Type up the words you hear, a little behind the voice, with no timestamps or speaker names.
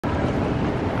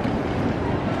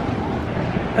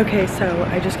Okay, so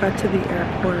I just got to the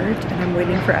airport and I'm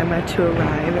waiting for Emma to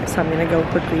arrive, so I'm gonna go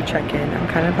quickly check in. I'm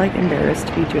kind of like embarrassed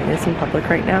to be doing this in public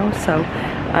right now, so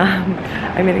I'm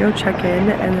gonna go check in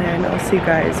and then I'll see you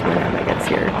guys when Emma gets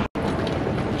here.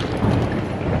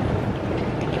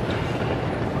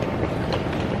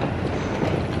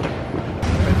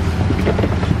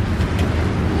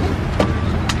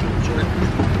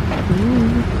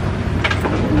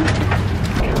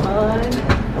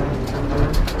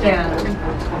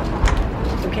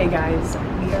 Okay guys,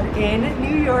 we are in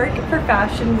New York for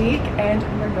Fashion Week and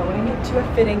we're going to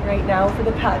a fitting right now for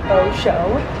the Pat Bow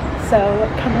show. So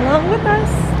come along with us.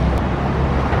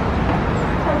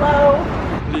 Hello.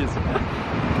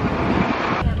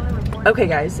 Okay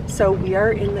guys, so we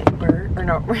are in the Uber, or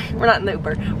no, we're not in the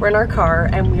Uber. We're in our car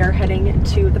and we are heading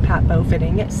to the Pat Bow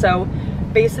fitting. So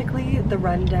basically the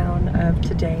rundown of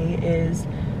today is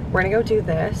we're gonna go do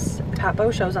this. The Pat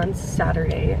Bow show's on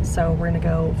Saturday, so we're gonna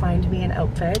go find me an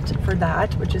outfit for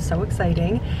that, which is so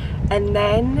exciting. And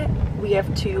then we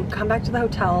have to come back to the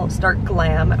hotel, start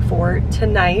glam for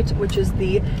tonight, which is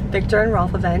the Victor and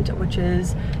Rolf event, which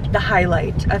is the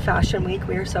highlight of Fashion Week.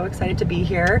 We are so excited to be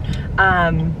here.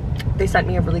 They sent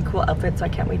me a really cool outfit, so I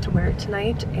can't wait to wear it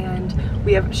tonight. And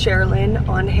we have Sherilyn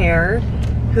on hair,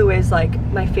 who is like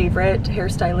my favorite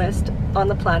hairstylist on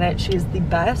the planet. She is the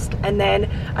best. And then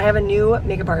I have a new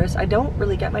makeup artist. I don't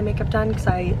really get my makeup done because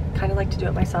I kind of like to do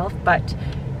it myself, but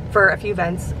for a few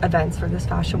events for this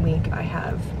Fashion Week, I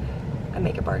have a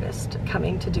makeup artist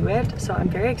coming to do it. So I'm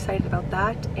very excited about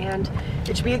that and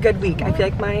it should be a good week. I feel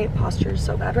like my posture is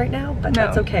so bad right now, but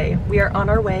that's okay. We are on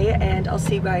our way and I'll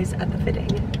see you guys at the fitting.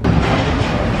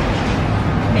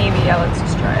 Maybe, yeah, let's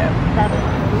just try it.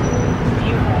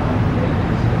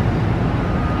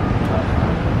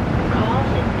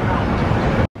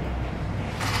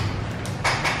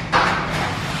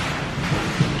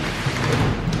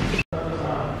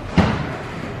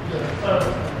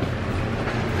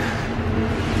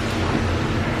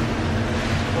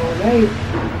 Alright,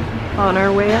 on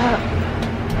our way up.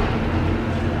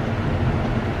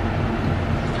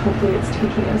 Hopefully it's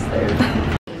taking us there.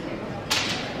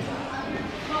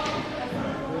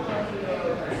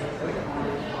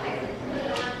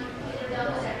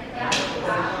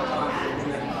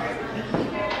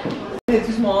 It's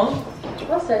too small.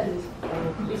 What size is it?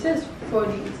 It says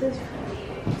 40. It says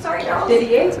Sorry, girls.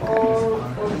 38 or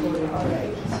 40.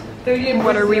 Alright. 38.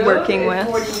 What are we working with?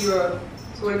 40 euros.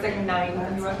 So it's like 9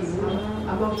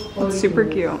 euros. It's super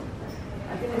cute.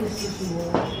 I think it's too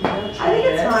small. I think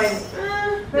it's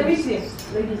fine. Let me see.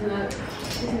 Like it's not.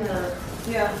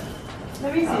 Yeah.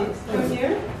 Let me see. From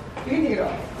here, you can take it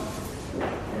off.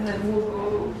 And then we'll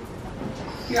go.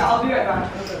 Yeah, I'll be right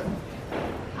back.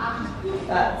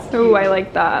 That's cute. Oh, I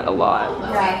like that a lot.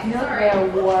 Yeah,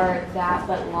 Nyfw wore that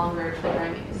but longer to the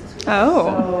Grammys. Oh.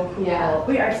 So cool. Yeah.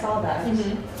 Wait, I saw that.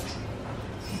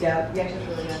 Yeah. The action's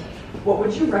really good. What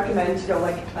would you recommend to go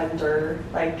like under,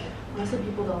 like? Most of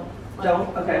people don't.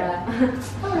 Don't? Okay. Yeah.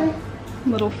 Alright.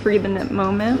 Little free the knit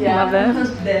moment. Yeah. Love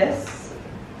it. This,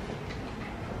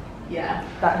 Yeah.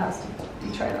 that has to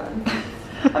be tried on.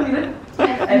 I'm gonna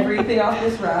take everything off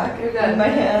this rack You're good. with my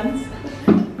hands.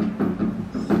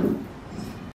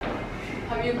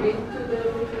 Have you been to the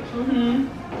location?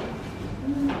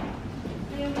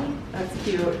 That's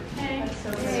cute. So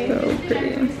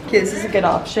pretty. Okay, this is a good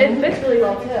option. It fits really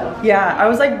well too. Yeah, I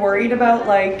was like worried about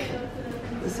like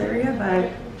this area,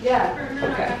 but Yeah.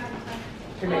 okay.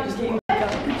 Here, maybe just get you Got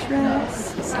the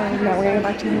dress. So now we're gonna go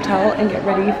back to the hotel and get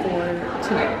ready for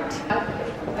tonight.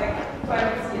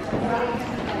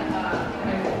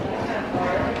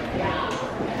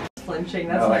 flinching.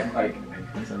 That's like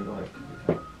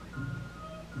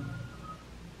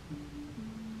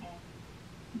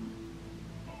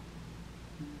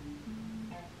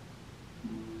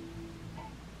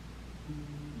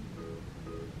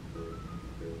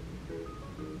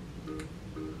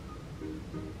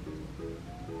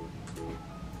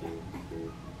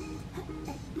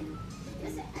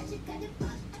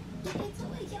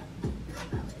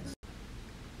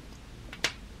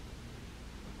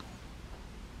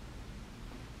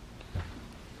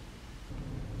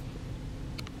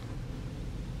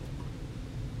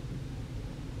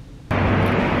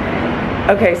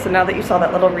okay, so now that you saw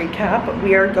that little recap,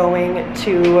 we are going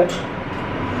to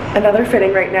another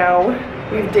fitting right now.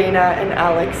 We have Dana and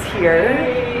Alex here.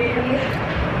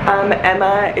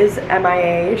 Emma is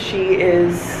MIA.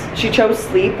 She chose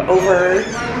sleep over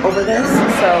this,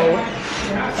 so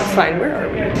that's fine. Where are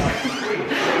we?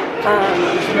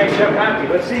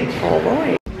 Let's see. Oh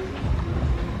boy.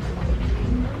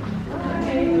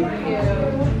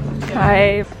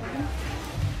 Hi.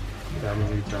 that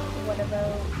one we found. What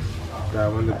about? That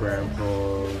one the brand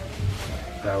pulled.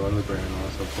 That one the brand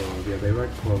also pulled. Yeah, they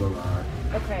like pulled a lot.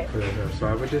 Okay. For her. So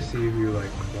I would just see if you like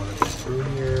want to go through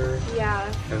here.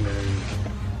 Yeah. And then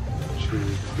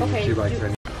choose. Okay, She likes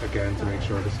it again to make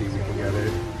sure to see if we can get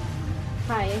it.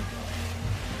 Hi.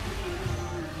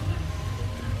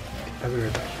 I'll be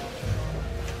right back.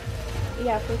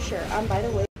 Yeah, for sure. By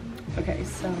the way. Okay,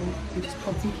 so we just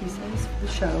pulled some pieces for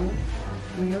the show.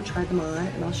 I'm gonna go try them on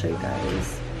and I'll show you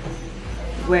guys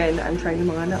when I'm trying them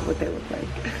on what they look like.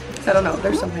 I don't know,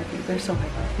 they're so heavy, they're so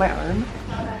heavy. My arm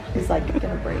is like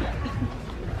gonna break.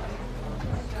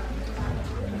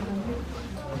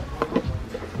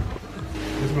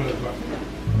 This one is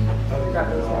fun. Grab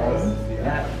those guys.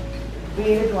 Yeah. We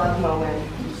need a vlog moment.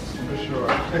 For sure.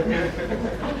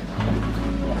 Perfect.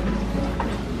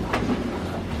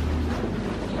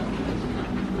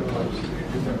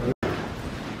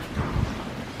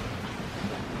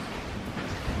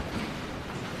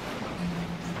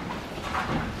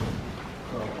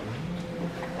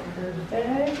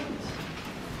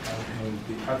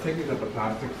 I'll take these out the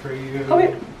plastic for you.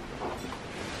 Okay.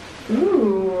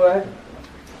 Ooh.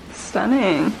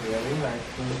 Stunning. Really nice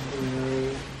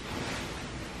one.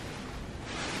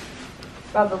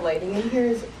 Wow, the lighting in here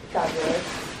is fabulous.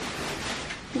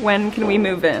 When can we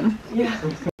move in? Yeah.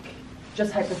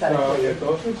 Just So hypothetically. if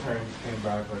those returns came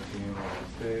back like being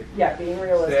realistic, Yeah, being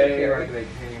realistic say here. like they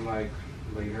came like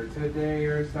later today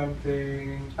or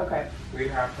something, Okay.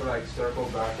 we'd have to like circle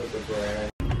back with the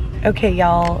brand. Okay,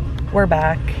 y'all, we're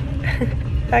back.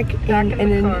 back in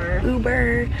an car.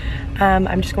 Uber.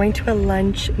 I'm just going to a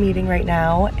lunch meeting right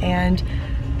now, and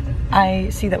I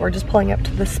see that we're just pulling up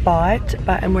to the spot,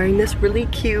 but I'm wearing this really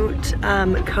cute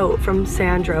coat from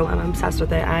Sandro. I'm obsessed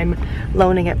with it. I'm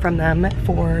loaning it from them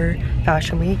for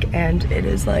Fashion Week, and it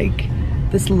is like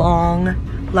this long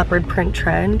leopard print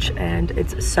trench, and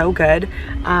it's so good.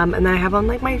 And then I have on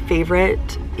like my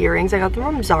favorite earrings. I got them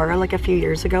from Zara like a few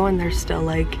years ago, and they're still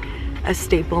like a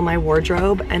staple in my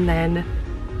wardrobe. And then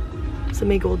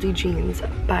some Goldie jeans.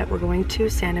 But we're going to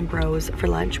San Bros for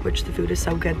lunch, which the food is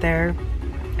so good there.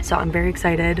 So I'm very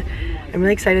excited. I'm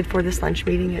really excited for this lunch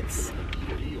meeting. It's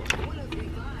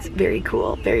very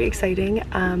cool, very exciting.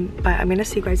 But I'm gonna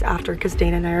see you guys after, because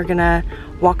Dana and I are gonna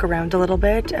walk around a little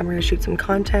bit and we're gonna shoot some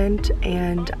content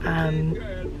and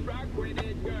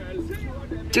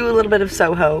do a little bit of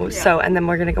Soho. Yeah. So, and then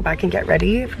we're gonna go back and get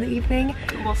ready for the evening.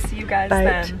 We'll see you guys But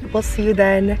then. we'll see you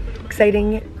then.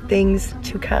 Exciting things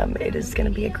to come. It is gonna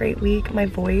be a great week. My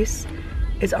voice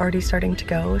is already starting to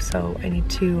go, so I need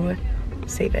to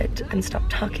save it and stop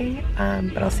talking.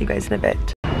 But I'll see you guys in a bit.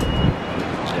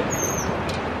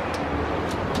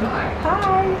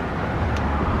 Hi.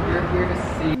 You're here to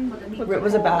see.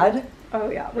 Was it bad? Oh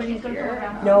yeah, we're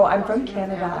here. No, I'm from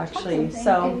Canada actually.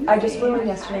 So I just flew in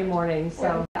yesterday morning.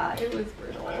 So Yeah, it was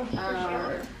brutal.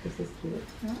 this is cute.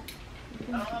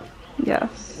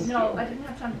 Yes. No, I didn't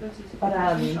have time to go see. But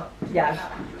yeah.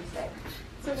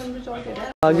 So when did y'all get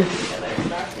it?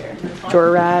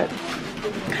 Jorat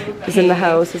is in the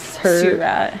house. This is her.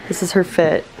 Jorat. This is her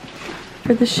fit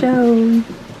for the show.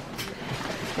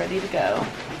 Ready to go.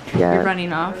 Yeah. You're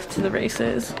running off to the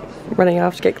races. Running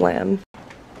off to get glam.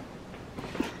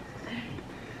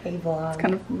 Hey vlog.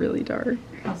 Kind of really dark.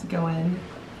 How's it going?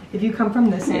 If you come from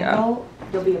this Yeah. angle,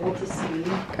 you'll be able to see.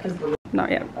 'Cause the-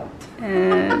 Not yet.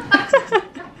 And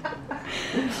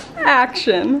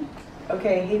action.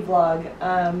 Okay, hey vlog.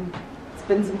 It's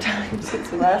been some time since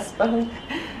we last spoke.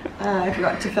 I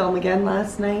forgot to film again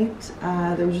last night.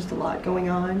 There was just a lot going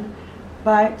on.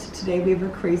 But today we have a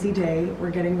crazy day. We're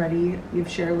getting ready. We have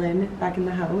Sherilyn back in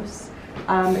the house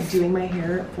doing my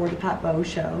hair for the Pat Beau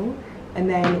show. And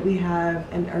then we have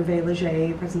an Hervé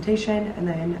Leger presentation, and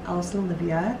then Alice and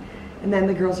Olivia. And then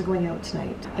the girls are going out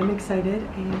tonight. I'm excited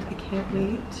and I can't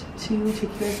wait to take you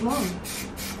guys along.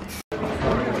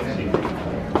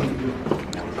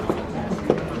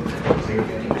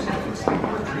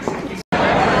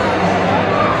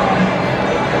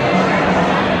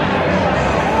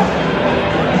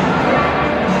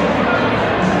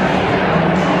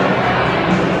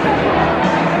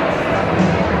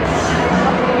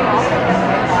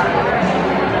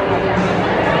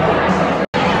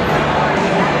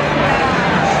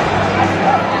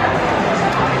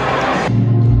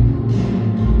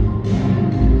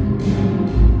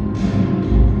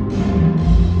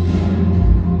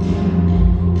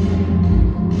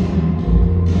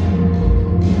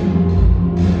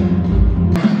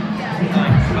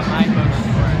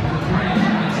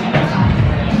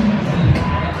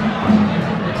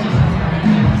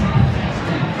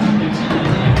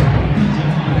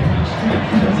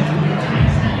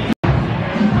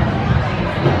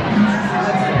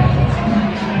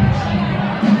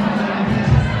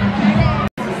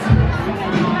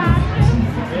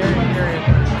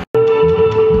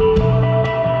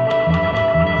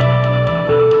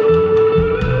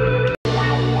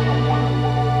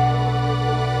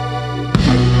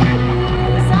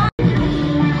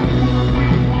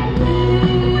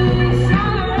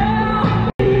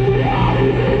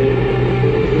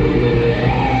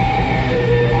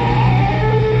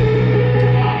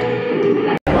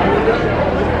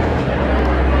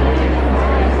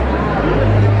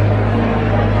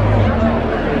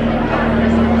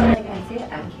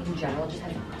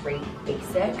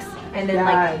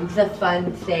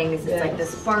 fun things. It's like the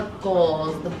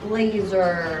sparkles, the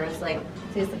blazers, like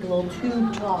it's like a little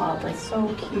tube top, like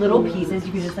So cute. little pieces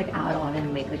you can just like add on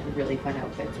and make like really fun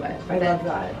outfits with. I love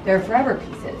that. They're forever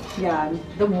pieces. Yeah.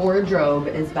 The wardrobe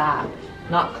is back,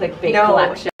 not clickbait No.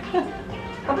 collection.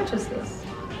 How much is this?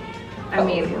 I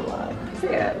mean, a lot. it's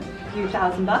like a few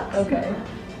 $1,000. Okay.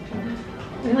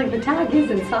 I mean, like the tag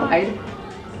is inside.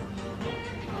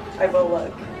 I will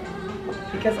look.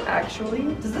 Because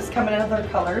actually, does this come in other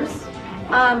colors?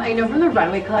 I know from the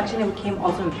runway collection it came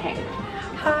also in pink.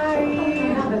 Hi.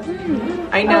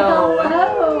 I know.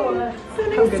 Oh, so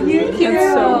nice to meet you.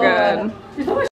 It's so good. There's so much